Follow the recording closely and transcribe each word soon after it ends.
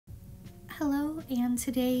Hello, and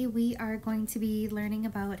today we are going to be learning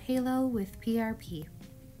about Halo with PRP.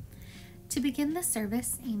 To begin the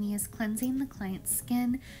service, Amy is cleansing the client's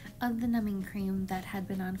skin of the numbing cream that had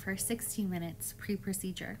been on for 60 minutes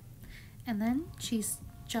pre-procedure, and then she's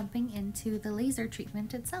jumping into the laser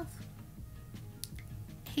treatment itself.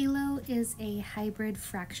 Halo is a hybrid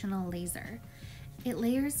fractional laser. It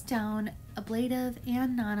layers down ablative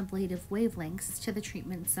and non-ablative wavelengths to the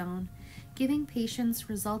treatment zone, giving patients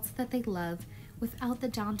results that they love without the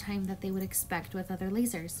downtime that they would expect with other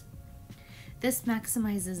lasers. This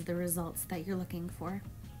maximizes the results that you're looking for.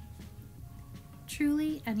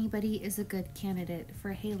 Truly, anybody is a good candidate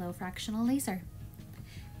for Halo fractional laser.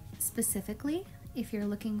 Specifically, if you're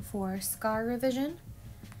looking for scar revision,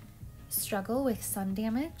 struggle with sun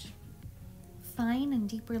damage, fine and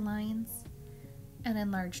deeper lines, and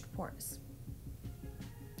enlarged pores.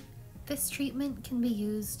 This treatment can be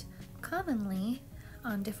used commonly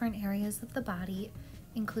on different areas of the body,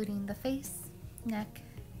 including the face, neck,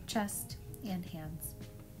 chest, and hands.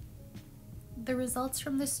 The results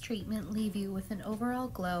from this treatment leave you with an overall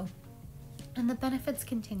glow, and the benefits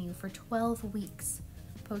continue for 12 weeks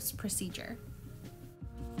post-procedure.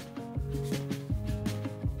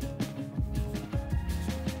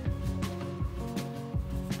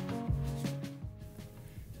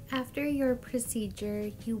 After your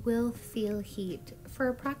procedure, you will feel heat for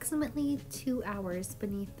approximately 2 hours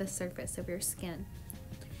beneath the surface of your skin.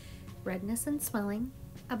 Redness and swelling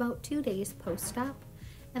about 2 days post-op,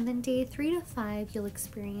 and then day 3 to 5 you'll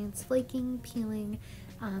experience flaking, peeling,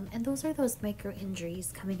 and those are those micro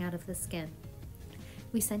injuries coming out of the skin.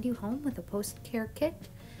 We send you home with a post-care kit,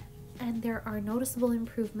 and there are noticeable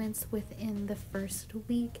improvements within the first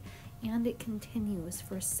week, and it continues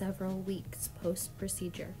for several weeks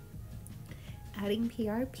post-procedure. Adding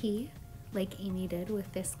PRP, like Amy did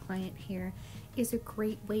with this client here, is a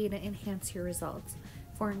great way to enhance your results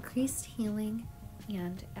for increased healing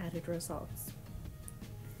and added results.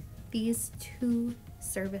 These two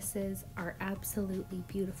services are absolutely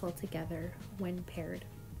beautiful together when paired.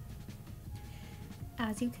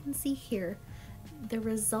 As you can see here, the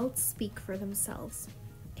results speak for themselves.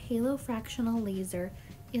 Halo fractional laser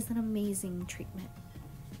is an amazing treatment.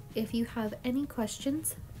 If you have any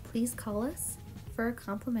questions, please call us for a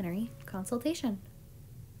complimentary consultation.